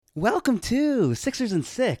Welcome to Sixers and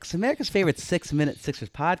Six, America's favorite 6-minute Sixers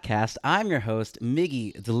podcast. I'm your host,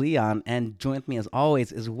 Miggy DeLeon, and joined with me as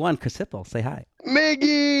always is one Chris Hipple. Say hi.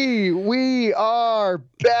 Miggy, we are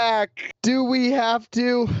back. Do we have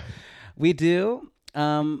to? We do,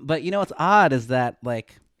 but you know what's odd is that,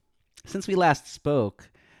 since we last spoke,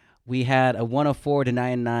 we had a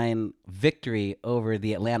 104-99 victory over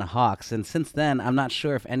the Atlanta Hawks, and since then, I'm not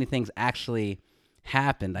sure if anything's actually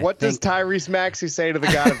happened. What does Tyrese Maxey say to the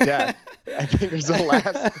God of Death? I think it's the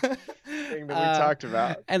last thing that we talked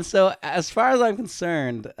about. And so, as far as I'm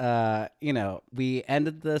concerned, we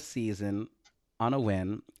ended the season on a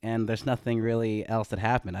win, and there's nothing really else that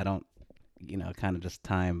happened. I don't, kind of just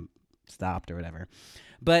time stopped or whatever.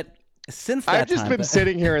 But since that I've just been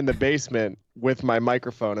sitting here in the basement with my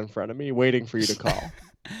microphone in front of me, waiting for you to call.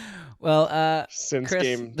 Well, since Chris,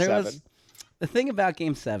 Game 7. The thing about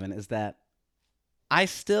Game 7 is that I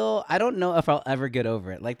don't know if I'll ever get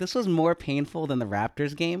over it. Like, this was more painful than the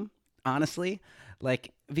Raptors game, honestly.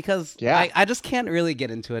 Because I just can't really get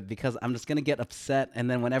into it because I'm just going to get upset. And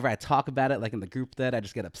then whenever I talk about it, like in the group thread, I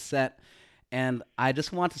just get upset. And I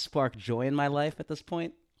just want to spark joy in my life at this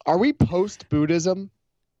point. Are we post-Buddhism?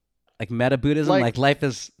 Like meta-Buddhism? Like life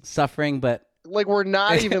is suffering, but... Like we're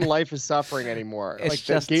not even life is suffering anymore. It's like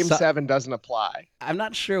just Game 7 doesn't apply. I'm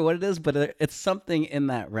not sure what it is, but it's something in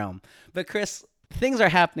that realm. But Chris... Things are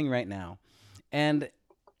happening right now, and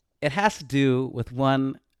it has to do with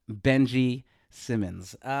one Benji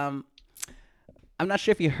Simmons. I'm not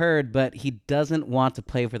sure if you heard, but he doesn't want to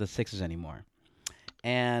play for the Sixers anymore.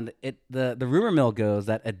 And the rumor mill goes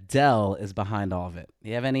that Adele is behind all of it. Do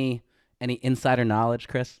you have any insider knowledge,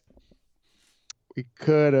 Chris? We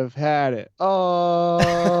could have had it. Oh.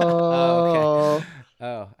 Oh, okay.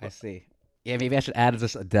 Oh, I see. Yeah, maybe I should add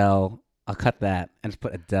this Adele. I'll cut that and just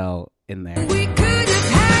put Adele in there. We could have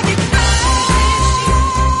had it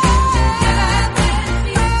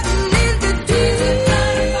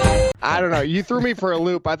all. I don't know. You threw me for a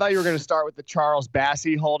loop. I thought you were going to start with the Charles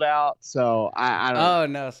Bassey holdout. So I don't know. Oh,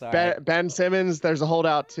 no, sorry. Ben Simmons, there's a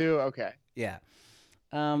holdout too. Okay. Yeah.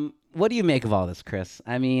 What do you make of all this, Chris?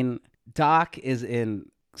 I mean, Doc is in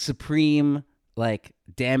supreme,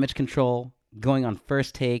 damage control, going on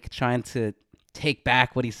First Take, trying to take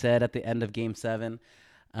back what he said at the end of Game 7.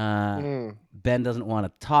 Ben doesn't want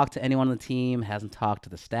to talk to anyone on the team, hasn't talked to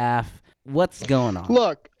the staff. What's going on?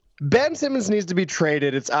 Look, Ben Simmons needs to be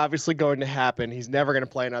traded. It's obviously going to happen. He's never going to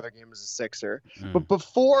play another game as a Sixer. But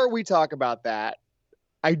before we talk about that,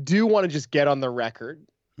 I do want to just get on the record.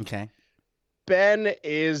 Okay. Ben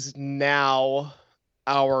is now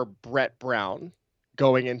our Brett Brown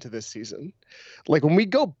going into this season. Like when we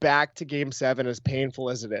go back to Game 7, as painful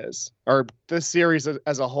as it is, or this series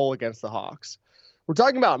as a whole against the Hawks, we're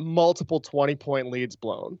talking about multiple 20-point leads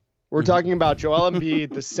blown. We're talking about Joel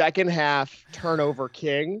Embiid, the second half turnover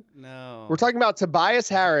king. No. We're talking about Tobias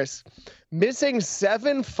Harris missing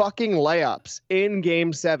 7 fucking layups in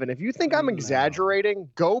Game 7. If you think I'm exaggerating,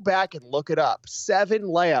 go back and look it up. 7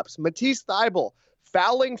 layups. Matisse Thybulle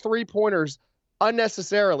fouling 3-pointers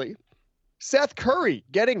unnecessarily. Seth Curry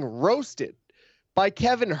getting roasted by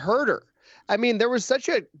Kevin Huerter. I mean, there was such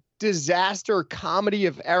a disaster comedy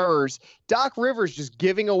of errors. Doc Rivers just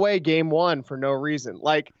giving away Game 1 for no reason.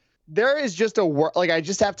 There is just I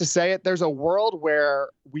just have to say it. There's a world where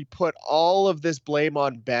we put all of this blame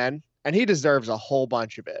on Ben, and he deserves a whole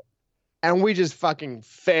bunch of it. And we just fucking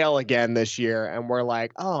fail again this year, and we're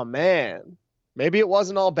like, oh man, maybe it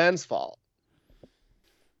wasn't all Ben's fault.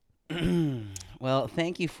 Well,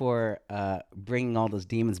 thank you for bringing all those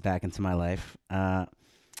demons back into my life.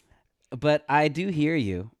 But I do hear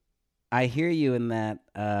you. I hear you in that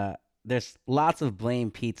there's lots of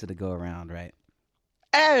blame pizza to go around, right?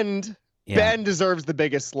 And Ben deserves the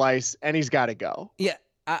biggest slice, and he's got to go. Yeah,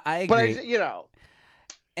 I agree. But,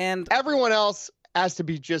 and everyone else has to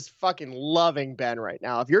be just fucking loving Ben right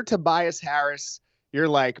now. If you're Tobias Harris, you're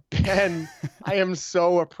like, Ben, I am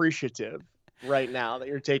so appreciative right now that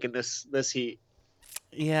you're taking this heat.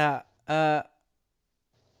 Yeah. And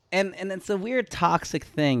it's a weird toxic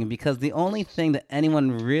thing because the only thing that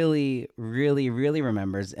anyone really, really, really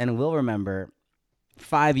remembers and will remember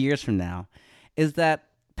 5 years from now is that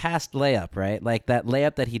past layup, right? Like that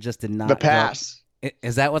layup that he just did not. The pass.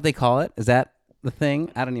 Is that what they call it? Is that the thing?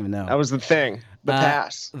 I don't even know. That was the thing. The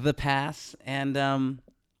pass. The pass. And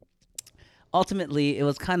ultimately, it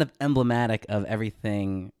was kind of emblematic of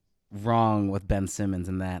everything wrong with Ben Simmons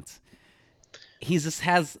in that he just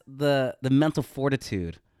has the mental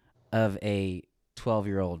fortitude of a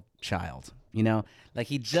 12-year-old child, Like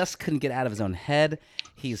he just couldn't get out of his own head.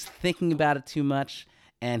 He's thinking about it too much,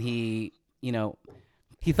 and he,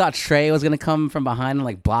 he thought Trey was gonna come from behind and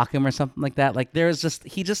like block him or something like that. Like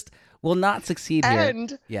he just will not succeed here.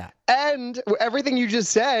 And everything you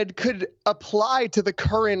just said could apply to the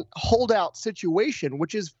current holdout situation,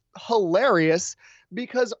 which is hilarious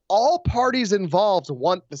because all parties involved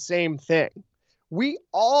want the same thing. We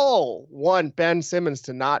all want Ben Simmons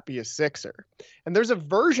to not be a Sixer. And there's a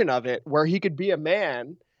version of it where he could be a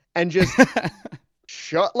man and just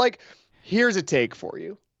shut. Like, here's a take for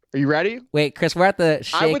you. Are you ready? Wait, Chris, we're at the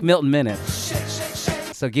Shake Milton minute.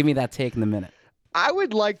 So give me that take in the minute. I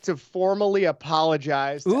would like to formally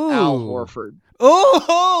apologize to Al Horford.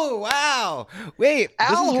 Oh, wow. Wait,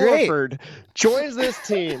 Al this is great. Horford joins this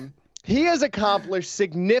team. He has accomplished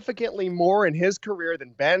significantly more in his career than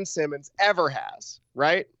Ben Simmons ever has,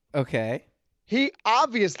 right? Okay. He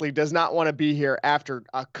obviously does not want to be here after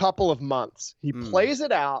a couple of months. He plays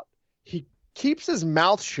it out. He keeps his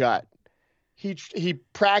mouth shut. He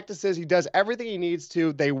practices. He does everything he needs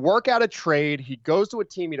to. They work out a trade. He goes to a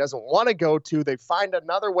team he doesn't want to go to. They find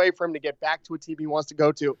another way for him to get back to a team he wants to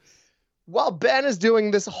go to. While Ben is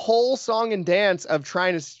doing this whole song and dance of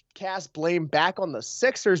trying to cast blame back on the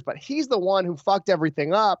Sixers, but he's the one who fucked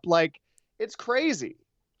everything up. Like, it's crazy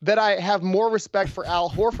that I have more respect for Al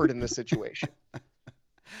Horford in this situation.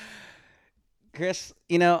 Chris,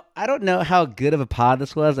 I don't know how good of a pod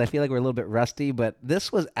this was. I feel like we're a little bit rusty, but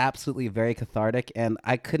this was absolutely very cathartic, and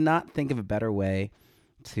I could not think of a better way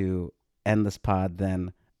to end this pod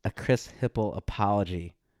than a Chris Hipple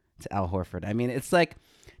apology to Al Horford. I mean, it's like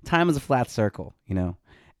time is a flat circle,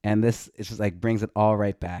 and this is just like brings it all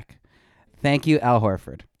right back. Thank you, Al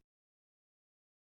Horford.